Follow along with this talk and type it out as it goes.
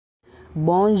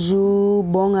Bonjour,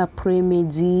 bon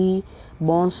après-midi,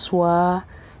 bonsoir,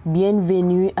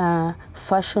 bienvenue à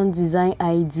Fashion Design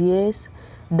Ideas.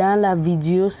 Dans la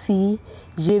vidéo-ci,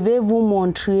 je vais vous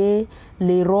montrer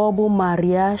les robes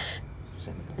mariage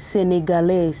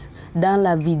sénégalaises dans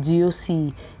la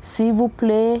vidéo-ci. S'il vous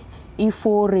plaît, il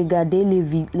faut regarder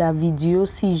la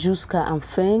vidéo-ci jusqu'à la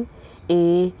fin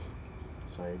et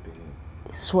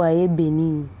soyez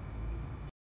bénis.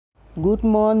 Good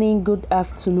morning, good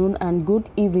afternoon, and good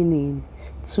evening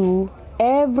to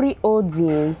every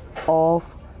audience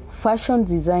of Fashion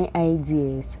Design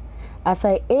Ideas. As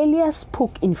I earlier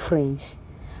spoke in French,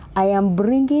 I am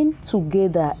bringing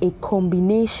together a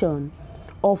combination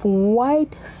of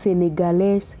white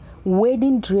Senegalese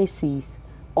wedding dresses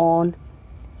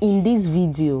in this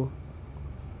video.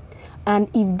 And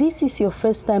if this is your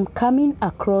first time coming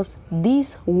across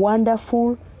this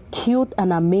wonderful, cute,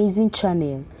 and amazing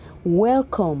channel,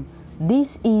 welcome.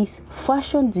 This is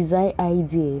Fashion Design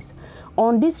Ideas.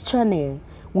 On this channel,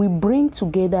 we bring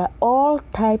together all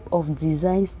type of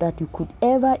designs that you could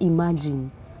ever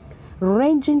imagine,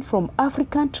 ranging from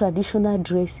African traditional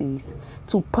dresses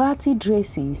to party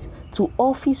dresses to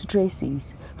office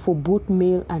dresses for both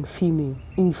male and female.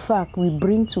 In fact, we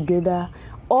bring together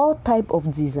all type of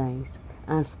designs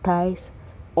and styles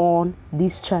on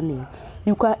this channel.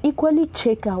 You can equally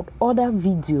check out other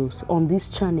videos on this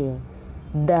channel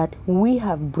that we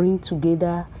have bring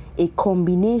together a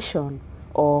combination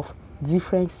of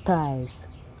different styles.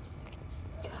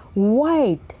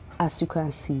 White, as you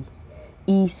can see,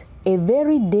 is a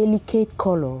very delicate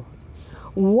color.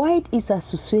 White is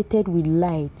associated with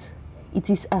light. It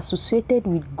is associated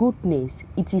with goodness.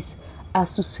 It is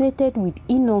associated with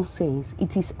innocence.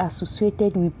 It is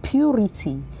associated with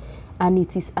purity, and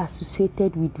it is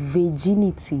associated with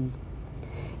virginity.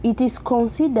 It is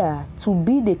considered to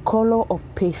be the color of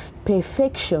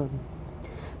perfection.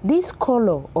 This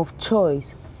color of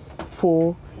choice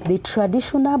for the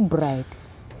traditional bride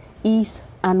is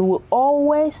and will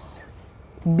always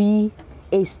be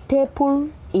a staple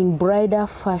in bridal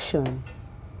fashion.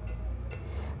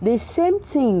 The same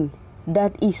thing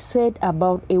that is said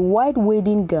about a white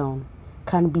wedding gown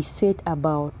can be said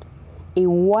about a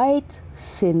white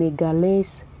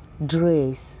Senegalese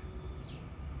dress.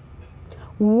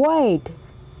 White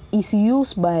is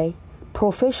used by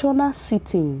professional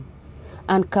setting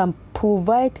and can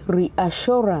provide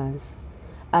reassurance,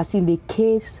 as in the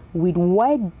case with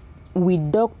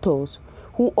doctors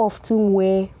who often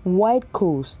wear white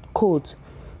coats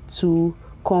to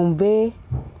convey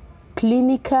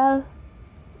clinical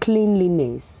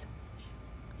cleanliness.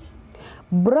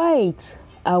 Brides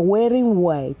are wearing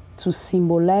white to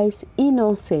symbolize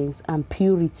innocence and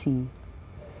purity.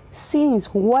 Since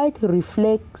white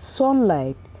reflects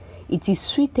sunlight, it is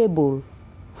suitable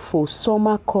for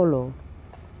summer color.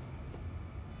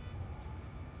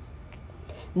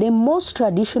 The most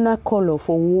traditional color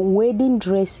for wedding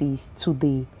dresses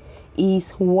today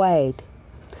is white,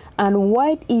 and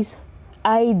white is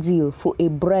ideal for a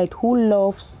bride who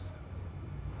loves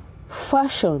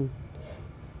fashion,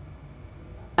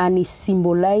 and it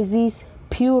symbolizes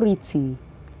purity,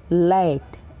 light,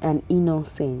 and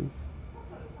innocence.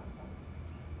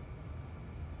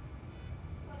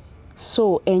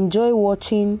 So enjoy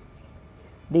watching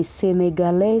the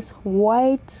Senegalese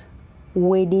white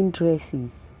wedding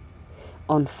dresses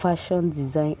on Fashion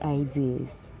Design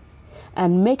Ideas,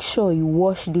 and make sure you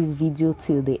watch this video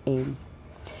till the end.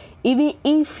 Even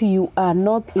if you are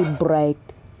not a bride,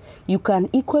 you can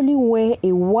equally wear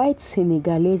a white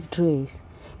Senegalese dress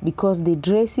because the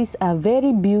dresses are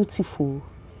very beautiful,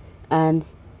 and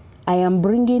I am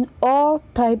bringing all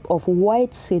type of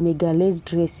white Senegalese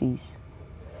dresses,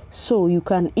 so you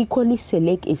can equally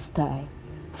select a style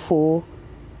for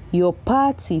your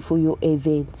party, for your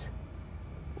event,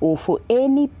 or for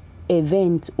any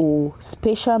event or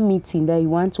special meeting that you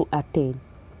want to attend.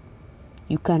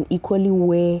 You can equally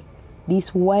wear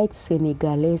this white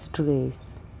Senegalese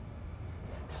dress.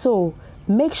 So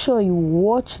make sure you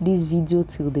watch this video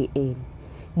till the end.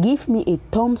 Give me a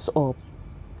thumbs up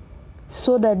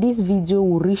so that this video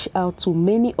will reach out to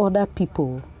many other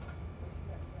people.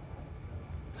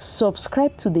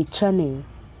 Subscribe to the channel,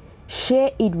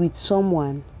 share it with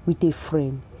someone, with a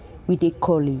friend, with a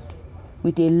colleague,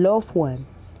 with a loved one,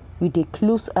 with a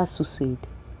close associate.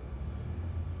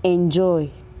 Enjoy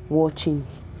watching.